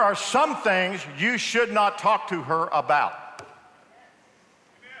 There are some things you should not talk to her about.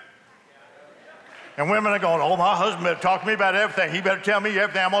 And women are going, oh, my husband better talk to me about everything. He better tell me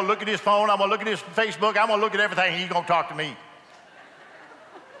everything. I'm going to look at his phone. I'm going to look at his Facebook. I'm going to look at everything. He's going to talk to me.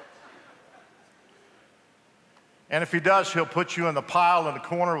 And if he does, he'll put you in the pile in the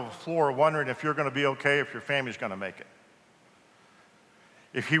corner of the floor wondering if you're going to be okay, if your family's going to make it.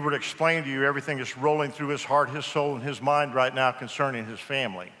 If he were to explain to you everything that's rolling through his heart, his soul, and his mind right now concerning his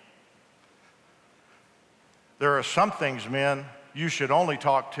family. There are some things, men, you should only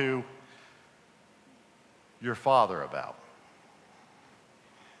talk to your father about.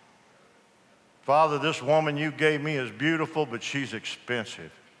 Father, this woman you gave me is beautiful, but she's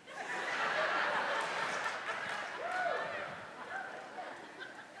expensive.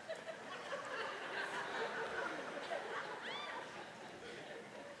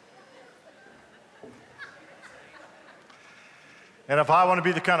 And if I want to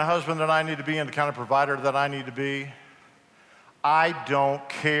be the kind of husband that I need to be and the kind of provider that I need to be, I don't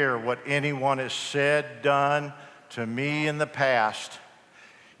care what anyone has said, done to me in the past.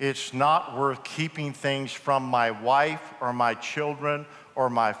 It's not worth keeping things from my wife or my children or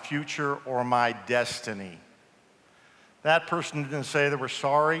my future or my destiny. That person didn't say they were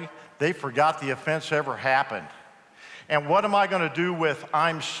sorry. They forgot the offense ever happened. And what am I going to do with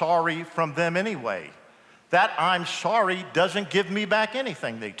I'm sorry from them anyway? That I'm sorry doesn't give me back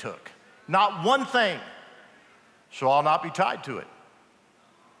anything they took. Not one thing. So I'll not be tied to it.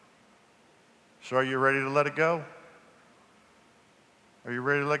 So are you ready to let it go? Are you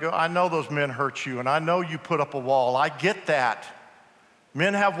ready to let go? I know those men hurt you, and I know you put up a wall. I get that.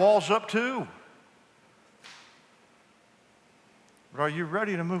 Men have walls up too. But are you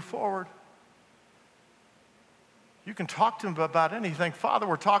ready to move forward? You can talk to them about anything. Father,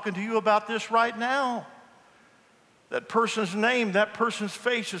 we're talking to you about this right now. That person's name, that person's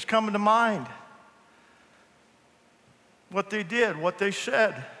face is coming to mind. What they did, what they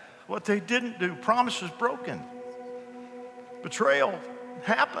said, what they didn't do, promises broken, betrayal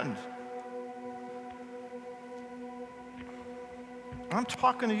happened. I'm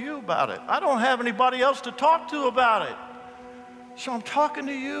talking to you about it. I don't have anybody else to talk to about it. So I'm talking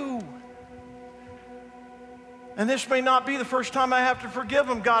to you. And this may not be the first time I have to forgive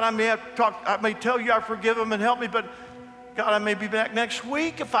them. God, I may tell you I forgive them and help me, but God, I may be back next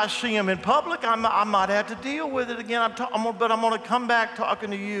week. If I see them in public, I might have to deal with it again. But I'm going to come back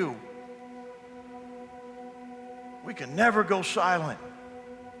talking to you. We can never go silent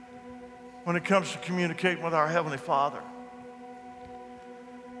when it comes to communicating with our Heavenly Father.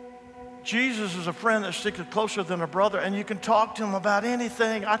 Jesus is a friend that sticks closer than a brother, and you can talk to him about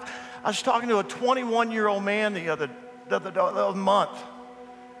anything. I was talking to a 21-year-old man the other month.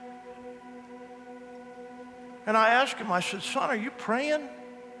 And I asked him, I said, son, are you praying?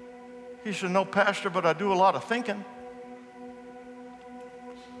 He said, no, Pastor, but I do a lot of thinking.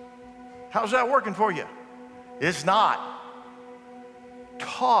 How's that working for you? It's not.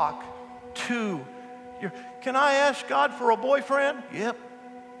 Talk to your... Can I ask God for a boyfriend? Yep.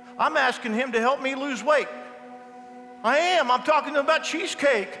 I'm asking him to help me lose weight. I am. I'm talking to him about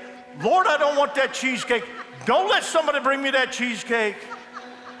cheesecake. Lord, I don't want that cheesecake. Don't let somebody bring me that cheesecake.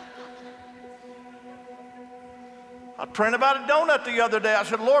 I was praying about a donut the other day. I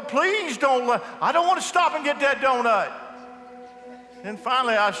said, Lord, please don't I don't want to stop and get that donut. And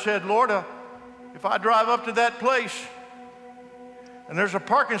finally I said, Lord, if I drive up to that place and there's a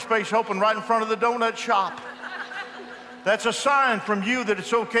parking space open right in front of the donut shop, that's a sign from you that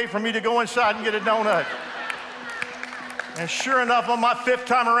it's okay for me to go inside and get a donut. And sure enough, on my 5th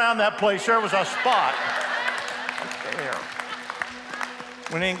time around that place, there was a spot there.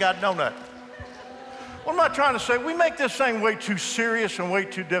 We ain't got a donut. What am I trying to say? We make this thing way too serious and way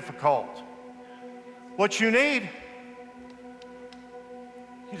too difficult. What you need,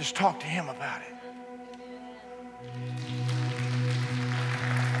 you just talk to him about it.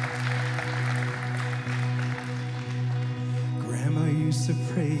 Grandma used to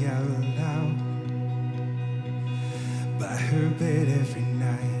pray out loud by her bed every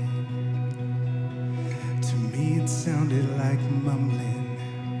night. To me it sounded like mumbling,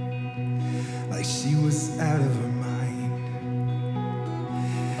 like she was out of her mind.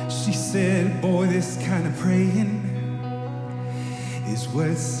 She said, boy, this kind of praying is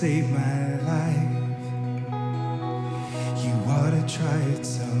what saved my life. You ought to try it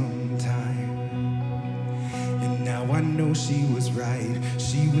sometime. And now I know she was right.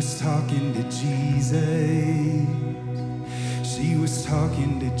 She was talking to Jesus. She was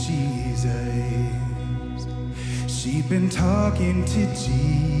talking to Jesus. She'd been talking to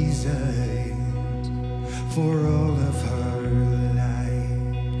Jesus for all of her life.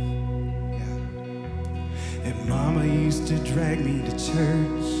 Yeah. And Mama used to drag me to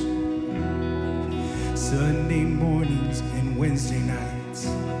church Sunday mornings and Wednesday nights.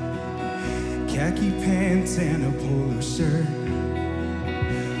 Khaki pants and a polo shirt.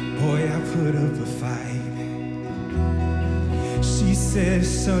 Boy, I put up a fight. She says,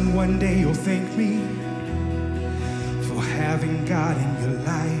 son, one day you'll thank me for having God in your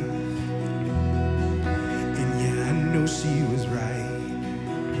life. And yeah, I know she was right.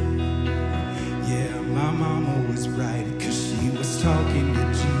 Yeah, my mama was right, 'cause she was talking to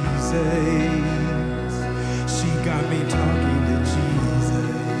Jesus. She got me talking to Jesus.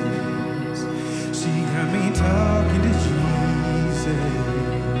 She got me talking to Jesus.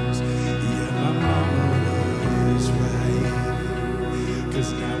 Yeah, my mama was right,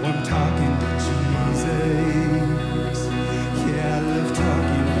 'cause now I'm talking to Jesus. Yeah, I love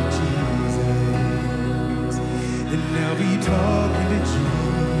talking to Jesus. And now be talking to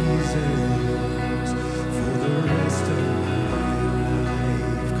Jesus for the rest of my life.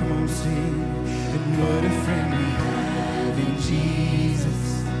 what a friend we have in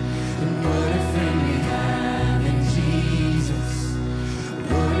Jesus. And what a friend we have in Jesus.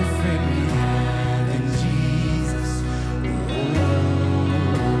 What a friend we have in Jesus. Oh,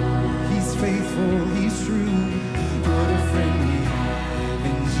 he's faithful, he's true. What a friend we have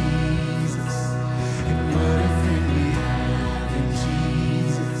in Jesus. And what a friend we have in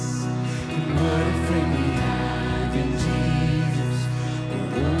Jesus. And what a friend we have in Jesus.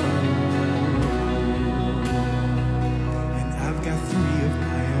 And I've got 3 of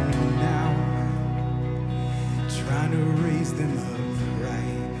my own now, trying to raise them up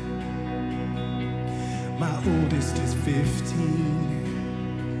right. My oldest is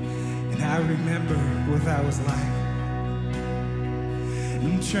 15, and I remember what that was like.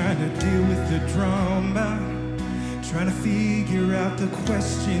 I'm trying to deal with the drama, trying to figure out the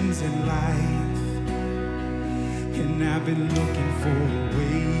questions in life. And I've been looking for a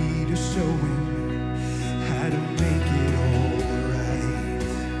way to show him how to make it all right.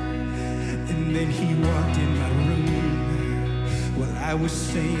 And then he walked in my room while I was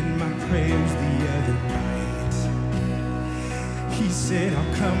saying my prayers the other night. He said,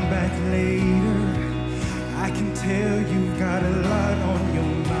 I'll come back later. I can tell you've got a lot on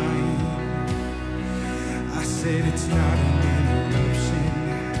your mind. I said, it's not an interruption.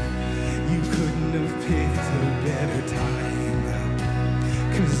 You couldn't have picked a better time.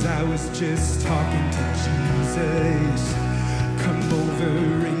 'Cause I was just talking to Jesus. Come over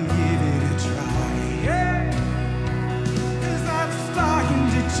and give it a try. Yeah. 'Cause I was talking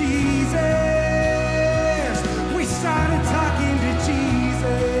to Jesus. We started talking to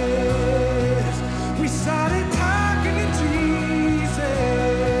Jesus. We started talking to Jesus.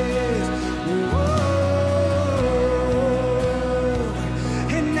 Whoa.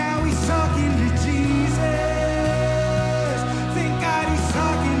 And now he's talking to Jesus. Thank God he's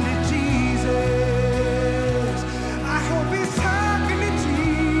talking to Jesus. I hope he's talking to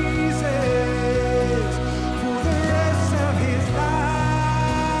Jesus for the rest of his life.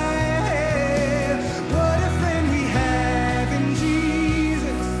 What a friend we have in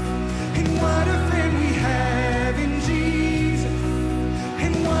Jesus. And what a friend we have in Jesus.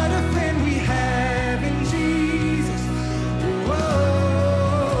 And what a friend we have in Jesus.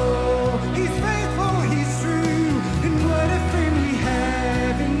 Whoa, he's faithful, he's true. And what a friend we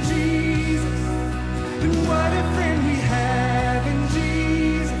have in Jesus. And what a friend we have in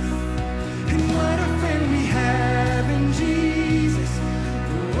Jesus. And what a friend we have in Jesus.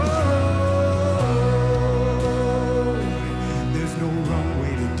 Whoa, there's no wrong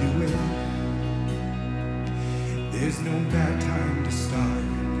way to do it. There's no bad time to start.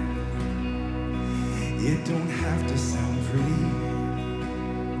 It don't have to sound pretty.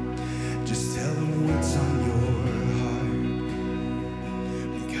 Just tell them what's on your heart.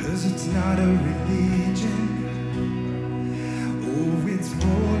 Because it's not a religion. Oh, it's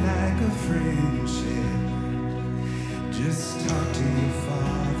more like a friendship. Just talk to your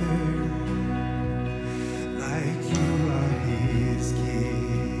Father like you are his kid.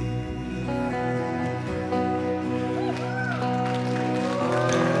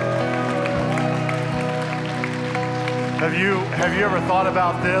 Have you ever thought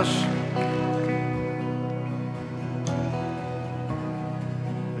about this?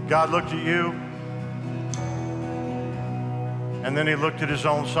 That God looked at you, and then he looked at his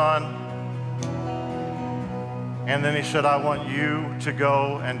own son, and then he said, I want you to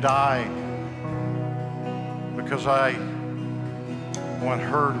go and die because I want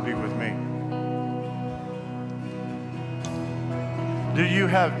her to be with me. Do you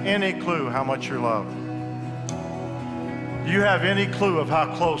have any clue how much you're loved? Do you have any clue of how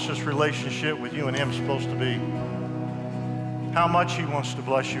close this relationship with you and him is supposed to be? How much he wants to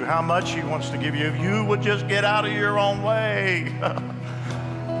bless you, how much he wants to give you. If you would just get out of your own way.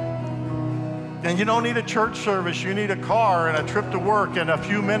 And you don't need a church service, you need a car and a trip to work and a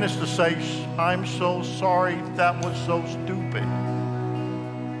few minutes to say, I'm so sorry, that was so stupid.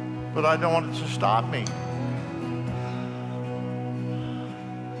 But I don't want it to stop me.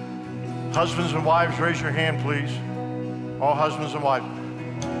 Husbands and wives, raise your hand, please. All husbands and wives,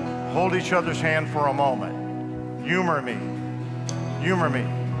 hold each other's hand for a moment. Humor me. Humor me.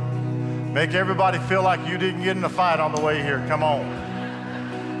 Make everybody feel like you didn't get in a fight on the way here. Come on.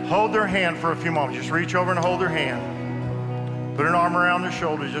 Hold their hand for a few moments. Just reach over and hold their hand. Put an arm around their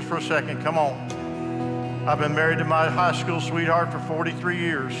shoulders just for a second. Come on. I've been married to my high school sweetheart for 43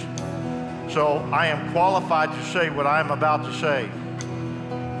 years. So I am qualified to say what I'm about to say.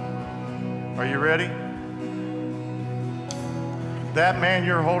 Are you ready? That man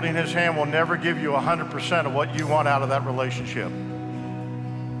you're holding his hand will never give you 100% of what you want out of that relationship.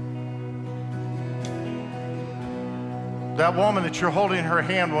 That woman that you're holding in her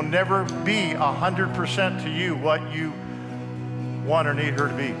hand will never be 100% to you what you want or need her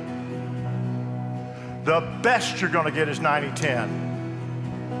to be. The best you're going to get is 90-10.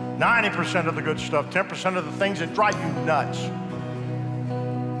 90% of the good stuff, 10% of the things that drive you nuts.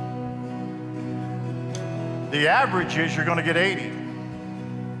 The average is you're going to get 80.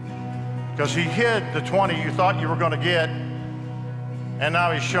 Because he hid the 20 you thought you were going to get, and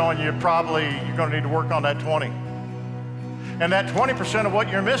now he's showing you probably you're going to need to work on that 20. And that 20% of what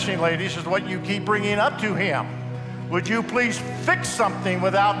you're missing, ladies, is what you keep bringing up to him. Would you please fix something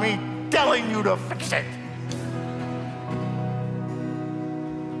without me telling you to fix it?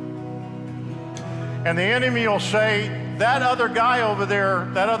 And the enemy will say, that other guy over there,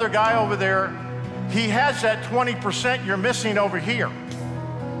 he has that 20% you're missing over here.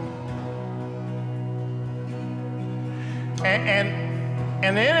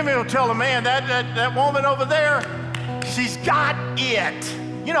 And the enemy will tell the man, that woman over there, she's got it.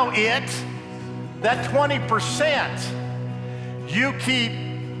 You know it. That 20% you keep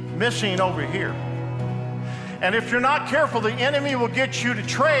missing over here. And if you're not careful, the enemy will get you to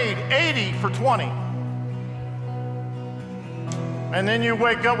trade 80 for 20. And then you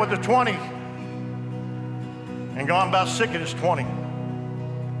wake up with the 20 and gone about sick of this 20.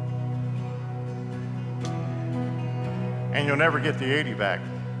 And you'll never get the 80 back.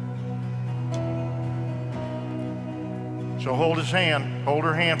 So hold his hand, hold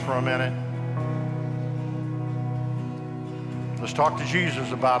her hand for a minute. Let's talk to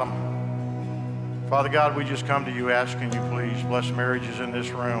Jesus about him. Father God, we just come to you asking you, please, bless marriages in this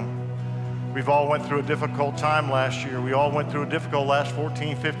room. We've all went through a difficult time last year. We all went through a difficult last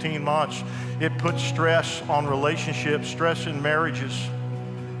 14, 15 months. It puts stress on relationships, stress in marriages.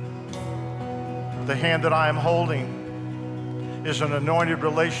 The hand that I am holding is an anointed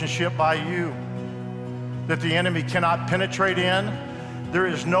relationship by you that the enemy cannot penetrate in.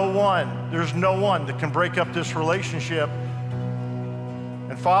 There's no one that can break up this relationship.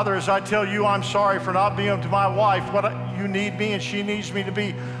 And Father, as I tell you, I'm sorry for not being to my wife what you need me and she needs me to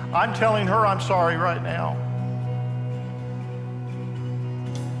be. I'm telling her I'm sorry right now.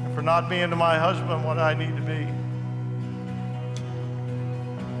 And for not being to my husband what I need to be.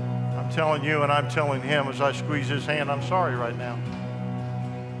 I'm telling you and I'm telling him as I squeeze his hand, I'm sorry right now.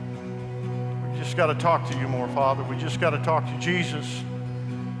 We just got to talk to you more, Father. We just got to talk to Jesus.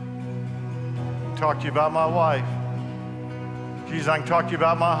 Talk to you about my wife. Jesus, I can talk to you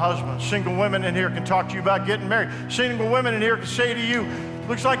about my husband. Single women in here can talk to you about getting married. Single women in here can say to you,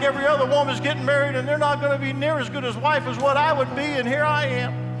 looks like every other woman's getting married and they're not going to be near as good as wife as what I would be, and here I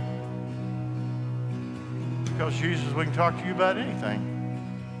am. Because Jesus, we can talk to you about anything.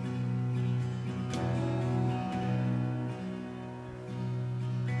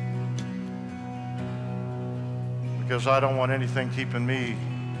 Because I don't want anything keeping me.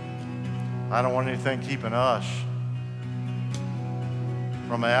 I don't want anything keeping us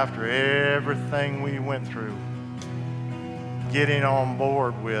from, after everything we went through, getting on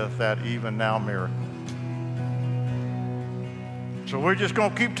board with that even now miracle. So we're just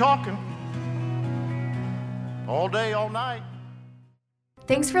going to keep talking all day, all night.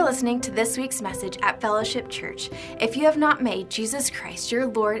 Thanks for listening to this week's message at Fellowship Church. If you have not made Jesus Christ your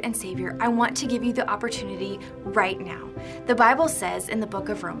Lord and Savior, I want to give you the opportunity right now. The Bible says in the book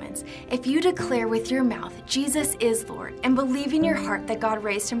of Romans, if you declare with your mouth Jesus is Lord and believe in your heart that God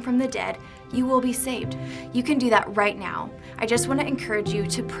raised him from the dead, you will be saved. You can do that right now. I just want to encourage you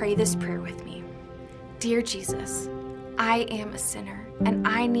to pray this prayer with me. Dear Jesus, I am a sinner and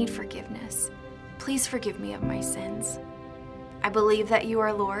I need forgiveness. Please forgive me of my sins. I believe that you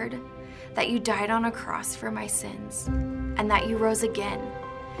are Lord, that you died on a cross for my sins, and that you rose again.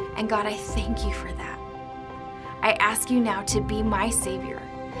 And God, I thank you for that. I ask you now to be my Savior,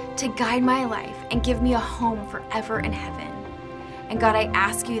 to guide my life and give me a home forever in heaven. And God, I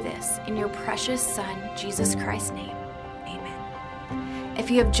ask you this in your precious Son, Jesus Christ's name. Amen. If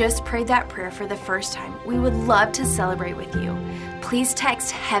you have just prayed that prayer for the first time, we would love to celebrate with you. Please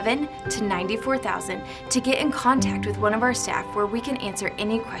text HEAVEN to 94,000 to get in contact with one of our staff where we can answer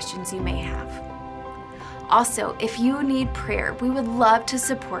any questions you may have. Also, if you need prayer, we would love to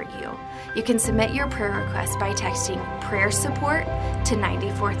support you. You can submit your prayer request by texting prayer support to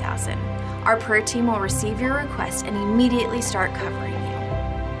 94,000. Our prayer team will receive your request and immediately start covering you.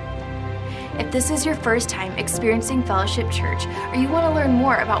 If this is your first time experiencing Fellowship Church, or you want to learn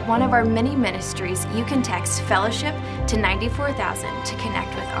more about one of our many ministries, you can text Fellowship to 94,000 to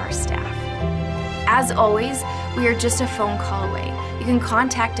connect with our staff. As always, we are just a phone call away. You can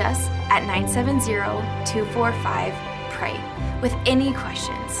contact us at 970-245-PRAY with any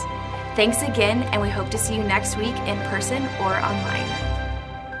questions. Thanks again, and we hope to see you next week in person or online.